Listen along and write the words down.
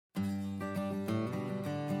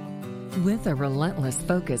With a relentless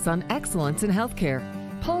focus on excellence in healthcare,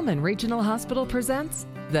 Pullman Regional Hospital presents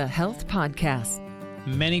the Health Podcast.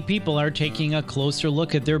 Many people are taking a closer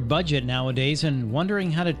look at their budget nowadays and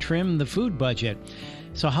wondering how to trim the food budget.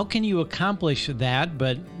 So how can you accomplish that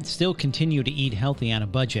but still continue to eat healthy on a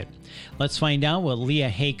budget? Let's find out with Leah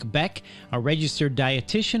Hake-Beck, a registered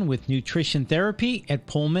dietitian with nutrition therapy at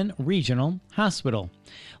Pullman Regional Hospital.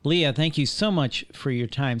 Leah, thank you so much for your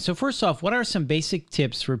time. So first off, what are some basic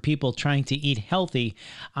tips for people trying to eat healthy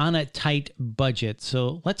on a tight budget?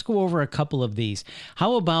 So let's go over a couple of these.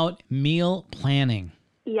 How about meal planning?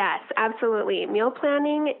 Yes, absolutely. Meal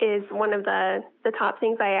planning is one of the top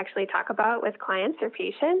things I actually talk about with clients or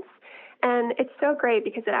patients. And it's so great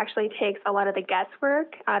because it actually takes a lot of the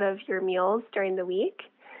guesswork out of your meals during the week.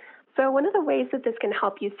 So one of the ways that this can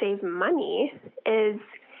help you save money is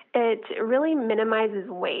it really minimizes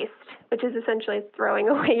waste, which is essentially throwing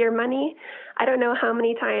away your money. I don't know how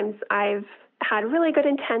many times I've had really good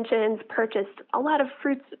intentions, purchased a lot of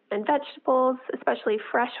fruits and vegetables, especially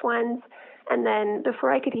fresh ones, and then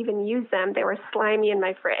before I could even use them, they were slimy in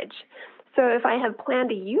my fridge. So if I have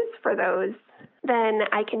planned a use for those, then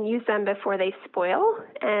I can use them before they spoil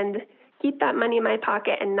and keep that money in my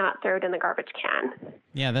pocket and not throw it in the garbage can.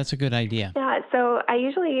 Yeah, that's a good idea. Yeah, so I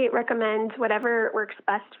usually recommend whatever works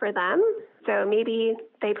best for them. So maybe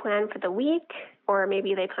they plan for the week, or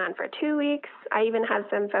maybe they plan for 2 weeks. I even have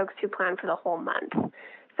some folks who plan for the whole month.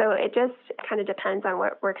 So it just kind of depends on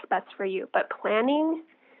what works best for you. But planning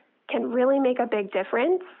can really make a big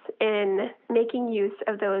difference in making use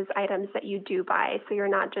of those items that you do buy. So you're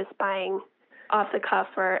not just buying off the cuff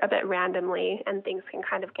or a bit randomly, and things can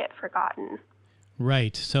kind of get forgotten.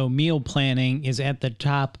 Right. So meal planning is at the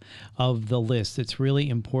top of the list. It's really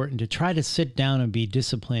important to try to sit down and be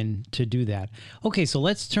disciplined to do that. Okay, so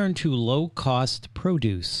let's turn to low-cost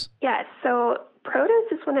produce. Yes. So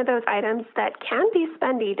produce is one of those items that can be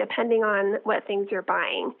spendy depending on what things you're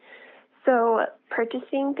buying. So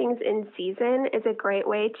purchasing things in season is a great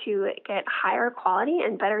way to get higher quality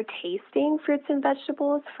and better tasting fruits and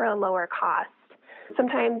vegetables for a lower cost.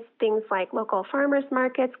 Sometimes things like local farmers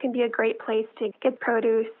markets can be a great place to get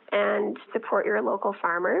produce and support your local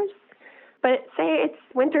farmers. But say it's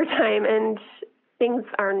wintertime and things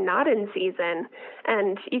are not in season,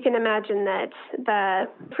 and you can imagine that the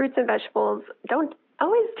fruits and vegetables don't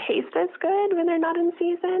always taste as good when they're not in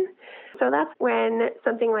season. So that's when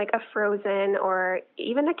something like a frozen or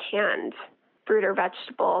even a canned fruit or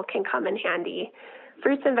vegetable can come in handy.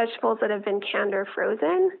 Fruits and vegetables that have been canned or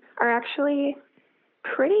frozen are actually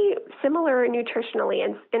pretty similar nutritionally,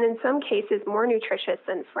 and in some cases more nutritious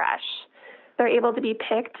than fresh. They're able to be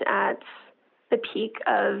picked at the peak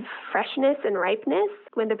of freshness and ripeness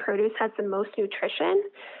when the produce has the most nutrition,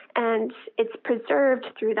 and it's preserved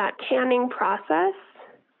through that canning process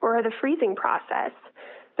or the freezing process.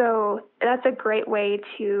 So that's a great way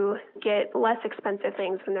to get less expensive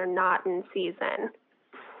things when they're not in season.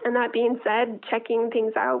 And that being said, checking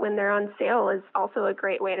things out when they're on sale is also a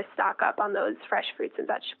great way to stock up on those fresh fruits and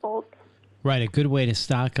vegetables. Right, a good way to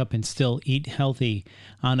stock up and still eat healthy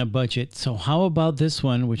on a budget. So how about this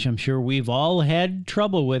one, which I'm sure we've all had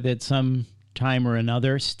trouble with at some time or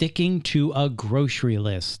another, sticking to a grocery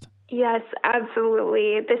list? Yes,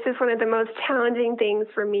 absolutely. This is one of the most challenging things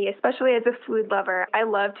for me, especially as a food lover. I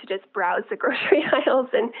love to just browse the grocery aisles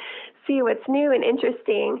and see what's new and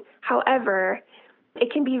interesting. However, it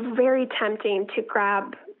can be very tempting to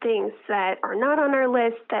grab things that are not on our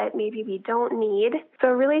list that maybe we don't need. So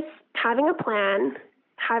really having a plan,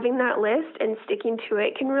 having that list and sticking to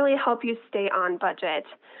it can really help you stay on budget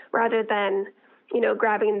rather than,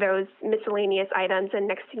 grabbing those miscellaneous items and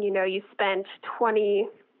next thing you know, you spent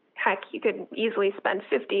you could easily spend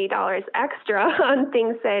 $50 extra on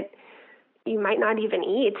things that you might not even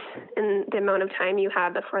eat in the amount of time you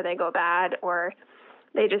have before they go bad, or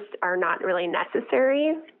they just are not really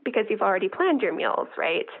necessary because you've already planned your meals,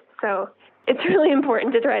 right? So it's really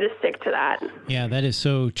important to try to stick to that. Yeah, that is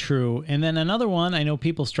so true. And then another one I know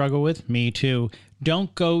people struggle with, me too,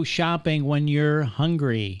 don't go shopping when you're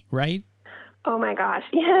hungry, right? Oh my gosh,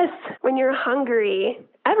 yes. When you're hungry,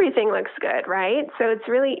 everything looks good, right? So it's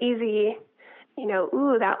really easy,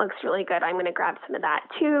 ooh, that looks really good. I'm going to grab some of that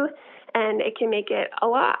too. And it can make it a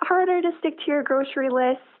lot harder to stick to your grocery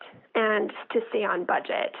list and to stay on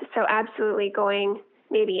budget. So absolutely going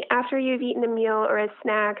maybe after you've eaten a meal or a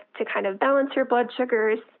snack to kind of balance your blood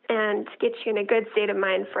sugars and get you in a good state of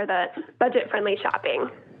mind for the budget-friendly shopping.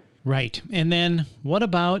 Right. And then what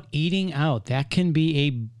about eating out? That can be a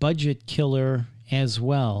budget killer as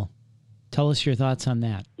well. Tell us your thoughts on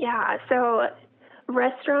that. Yeah. So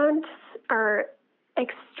restaurants are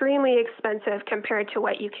extremely expensive compared to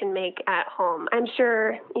what you can make at home. I'm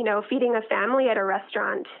sure, feeding a family at a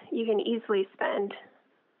restaurant, you can easily spend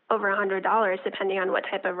over $100 depending on what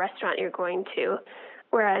type of restaurant you're going to.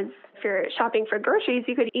 Whereas if you're shopping for groceries,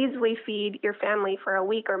 you could easily feed your family for a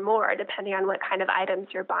week or more depending on what kind of items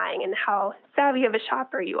you're buying and how savvy of a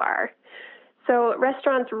shopper you are. So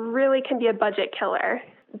restaurants really can be a budget killer.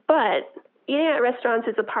 But eating at restaurants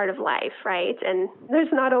is a part of life, right? And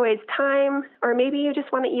there's not always time, or maybe you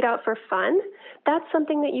just want to eat out for fun. That's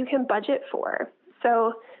something that you can budget for.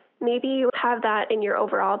 So maybe you have that in your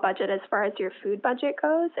overall budget as far as your food budget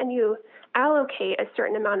goes, and you allocate a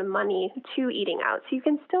certain amount of money to eating out. So you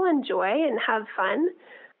can still enjoy and have fun,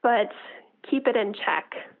 but keep it in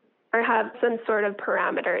check or have some sort of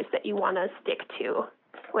parameters that you want to stick to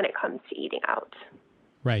when it comes to eating out.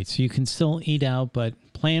 Right. So you can still eat out, but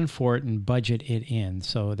plan for it and budget it in.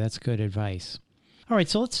 So that's good advice. All right.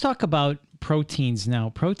 So let's talk about proteins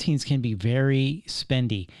now. Proteins can be very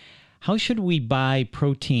spendy. How should we buy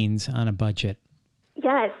proteins on a budget?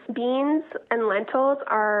 Yes, beans and lentils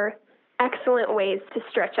are excellent ways to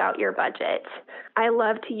stretch out your budget. I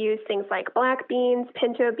love to use things like black beans,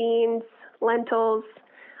 pinto beans, lentils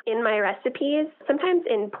in my recipes, sometimes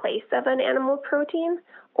in place of an animal protein,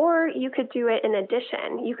 or you could do it in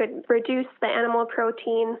addition. You could reduce the animal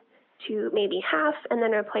protein to maybe half and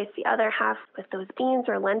then replace the other half with those beans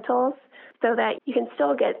or lentils so that you can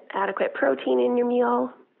still get adequate protein in your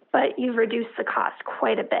meal, but you've reduced the cost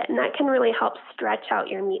quite a bit. And that can really help stretch out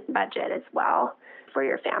your meat budget as well for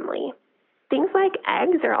your family. Things like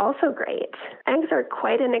eggs are also great. Eggs are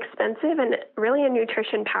quite inexpensive and really a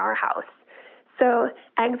nutrition powerhouse. So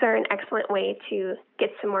eggs are an excellent way to get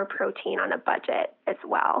some more protein on a budget as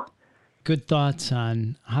well. Good thoughts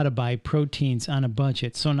on how to buy proteins on a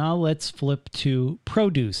budget. So now let's flip to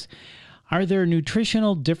produce. Are there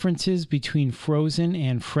nutritional differences between frozen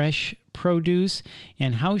and fresh produce?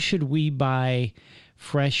 And how should we buy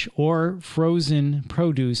fresh or frozen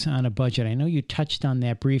produce on a budget? I know you touched on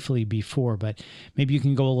that briefly before, but maybe you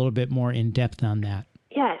can go a little bit more in depth on that.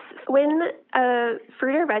 Yes. When a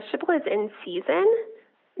fruit or vegetable is in season,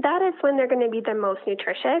 that is when they're going to be the most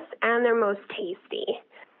nutritious and they're most tasty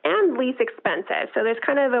and least expensive. So there's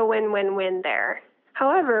kind of a win-win-win there.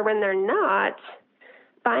 However, when they're not,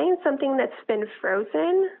 buying something that's been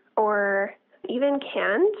frozen or even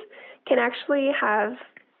canned can actually have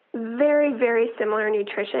very, very similar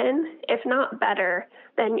nutrition, if not better,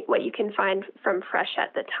 than what you can find from fresh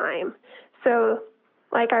at the time. So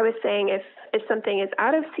like I was saying, if something is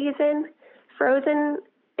out of season, frozen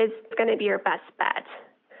is going to be your best bet.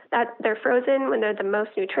 That they're frozen when they're the most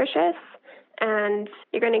nutritious, and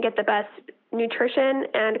you're going to get the best nutrition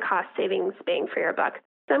and cost savings bang for your buck.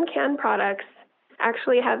 Some canned products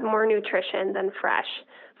actually have more nutrition than fresh.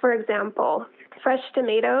 For example, fresh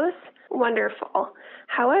tomatoes, wonderful.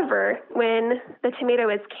 However, when the tomato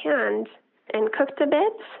is canned and cooked a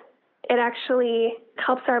bit, it actually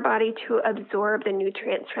helps our body to absorb the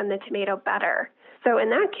nutrients from the tomato better. So in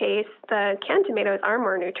that case, the canned tomatoes are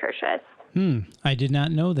more nutritious. I did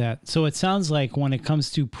not know that. So it sounds like when it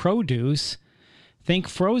comes to produce, think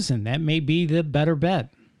frozen. That may be the better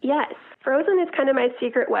bet. Yes. Frozen is kind of my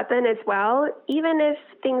secret weapon as well. Even if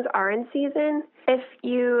things are in season, if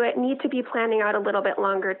you need to be planning out a little bit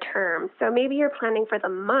longer term. So maybe you're planning for the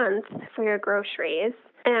month for your groceries,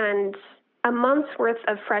 and a month's worth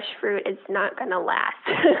of fresh fruit is not going to last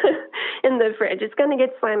in the fridge. It's going to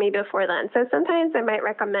get slimy before then. So sometimes I might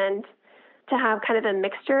recommend to have kind of a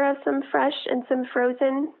mixture of some fresh and some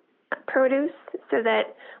frozen produce so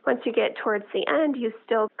that once you get towards the end, you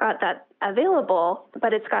still got that available,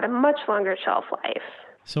 but it's got a much longer shelf life.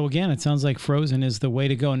 So again, it sounds like frozen is the way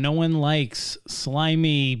to go. No one likes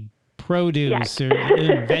slimy produce or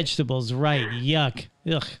vegetables, right? Yuck.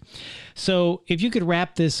 Ugh. So if you could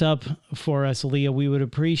wrap this up for us, Leah, we would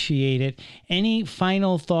appreciate it. Any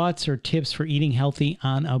final thoughts or tips for eating healthy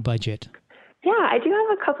on a budget? Yeah, I do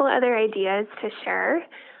have a couple other ideas to share.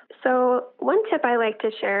 So one tip I like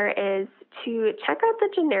to share is to check out the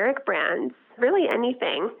generic brands, really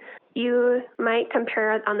anything. You might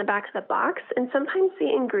compare it on the back of the box, and sometimes the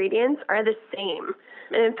ingredients are the same.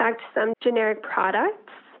 And in fact, some generic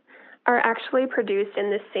products are actually produced in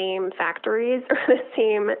the same factories or the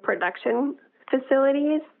same production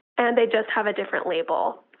facilities, and they just have a different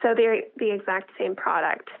label. So they're the exact same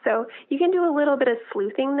product. So you can do a little bit of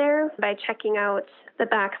sleuthing there by checking out the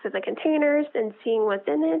backs of the containers and seeing what's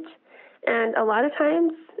in it. And a lot of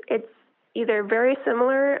times it's either very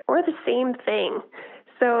similar or the same thing.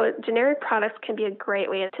 So generic products can be a great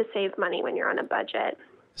way to save money when you're on a budget.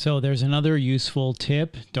 So there's another useful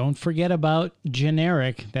tip. Don't forget about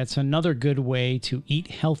generic. That's another good way to eat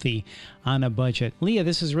healthy on a budget. Leah,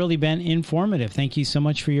 this has really been informative. Thank you so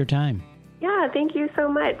much for your time. Yeah, thank you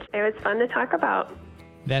so much. It was fun to talk about.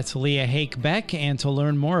 That's Leah Hake-Beck, and to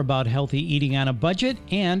learn more about healthy eating on a budget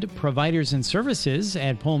and providers and services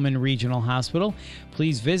at Pullman Regional Hospital,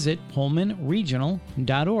 please visit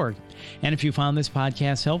pullmanregional.org. And if you found this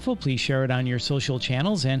podcast helpful, please share it on your social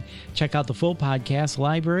channels and check out the full podcast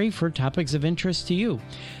library for topics of interest to you.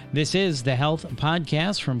 This is the Health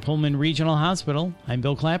Podcast from Pullman Regional Hospital. I'm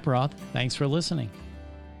Bill Klaproth. Thanks for listening.